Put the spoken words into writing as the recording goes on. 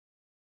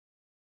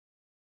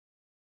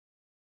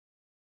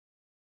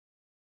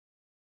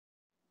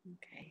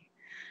Okay.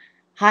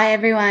 Hi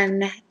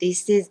everyone,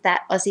 this is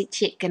That Aussie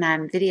Chick and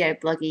I'm video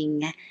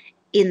blogging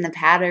in the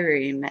powder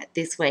room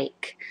this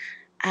week.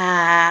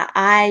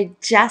 I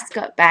just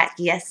got back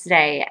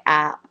yesterday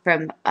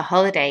from a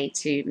holiday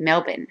to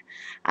Melbourne.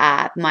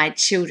 My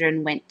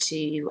children went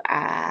to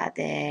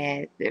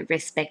their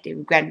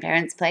respective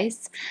grandparents'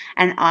 place,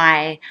 and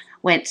I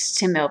went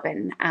to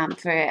Melbourne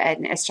for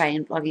an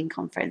Australian blogging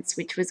conference,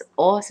 which was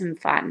awesome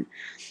fun.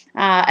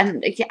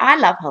 And I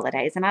love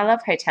holidays and I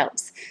love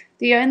hotels.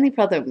 The only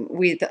problem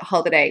with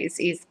holidays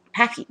is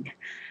packing.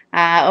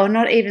 Or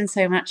not even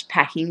so much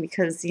packing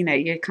because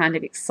you're kind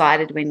of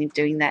excited when you're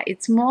doing that.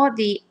 It's more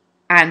the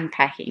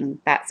unpacking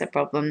that's a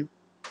problem.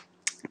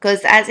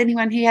 Because as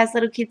anyone who has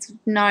little kids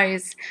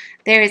knows,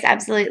 there is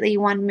absolutely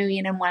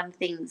 1,000,001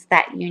 things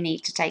that you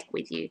need to take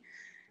with you.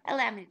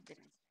 Allow me to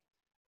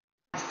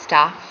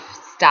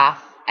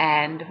stuff,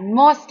 and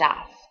more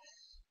stuff.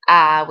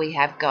 We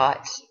have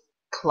got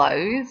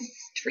clothes,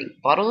 drink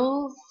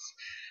bottles,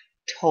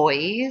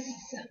 toys,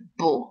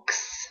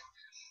 books,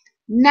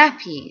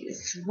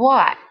 nappies,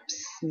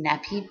 wipes,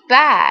 nappy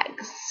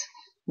bags,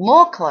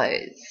 more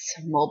clothes,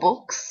 more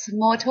books,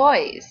 more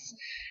toys.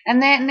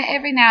 And then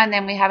every now and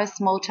then we have a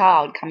small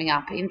child coming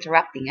up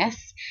interrupting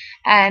us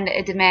and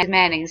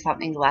demanding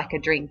something like a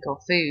drink or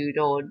food,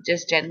 or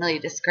just generally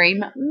to scream,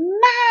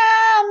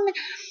 "Mum!"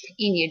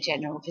 in your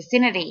general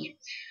vicinity.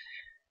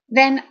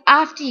 Then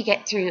after you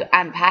get through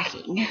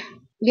unpacking,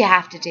 you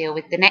have to deal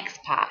with the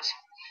next part,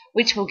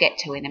 which we'll get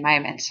to in a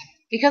moment.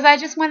 Because I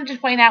just wanted to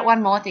point out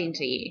one more thing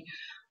to you.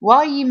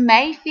 While you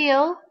may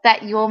feel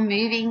that you're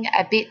moving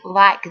a bit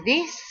like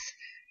this,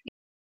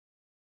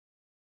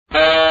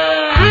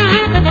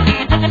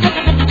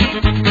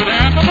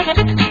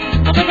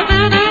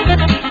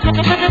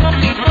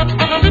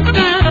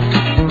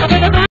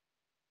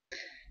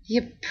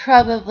 you're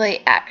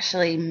probably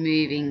actually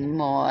moving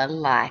more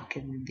like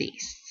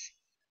this.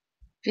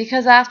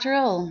 Because after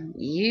all,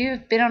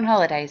 you've been on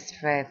holidays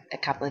for a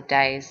couple of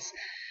days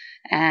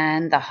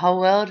and the whole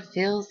world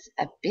feels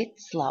a bit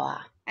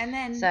slower. And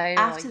then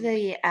after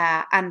the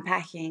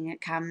unpacking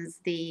comes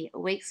the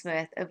week's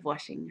worth of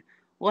washing.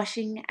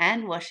 Washing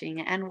and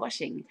washing and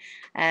washing.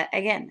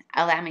 Again,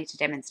 allow me to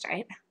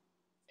demonstrate.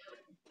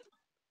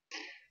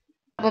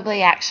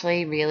 Probably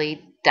actually really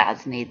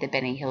does need the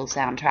Benny Hill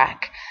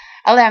soundtrack.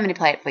 Allow me to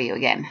play it for you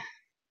again.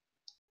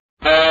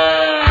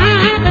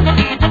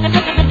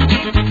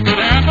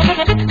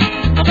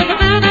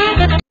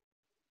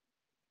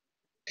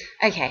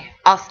 Okay,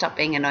 I'll stop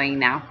being annoying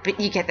now, but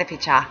you get the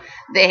picture.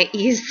 There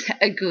is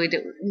a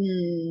good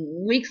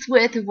week's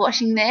worth of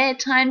washing there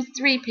times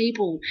 3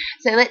 people.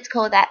 So let's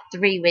call that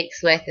 3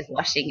 weeks worth of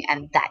washing,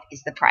 and that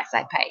is the price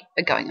I pay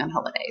for going on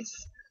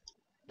holidays.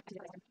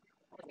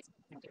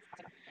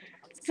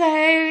 So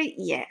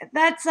yeah,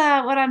 that's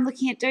what I'm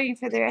looking at doing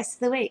for the rest of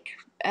the week.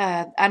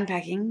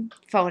 Unpacking,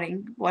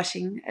 folding,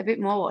 washing, a bit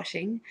more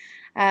washing.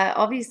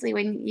 Obviously,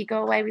 when you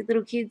go away with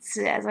little kids,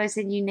 as I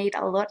said, you need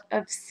a lot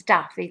of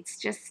stuff. It's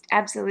just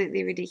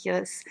absolutely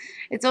ridiculous.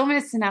 It's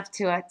almost enough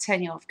to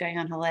turn you off going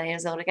on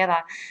holidays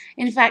altogether.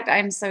 In fact,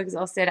 I'm so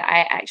exhausted,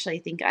 I actually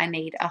think I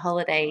need a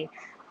holiday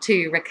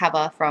to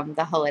recover from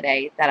the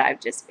holiday that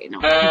I've just been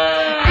on.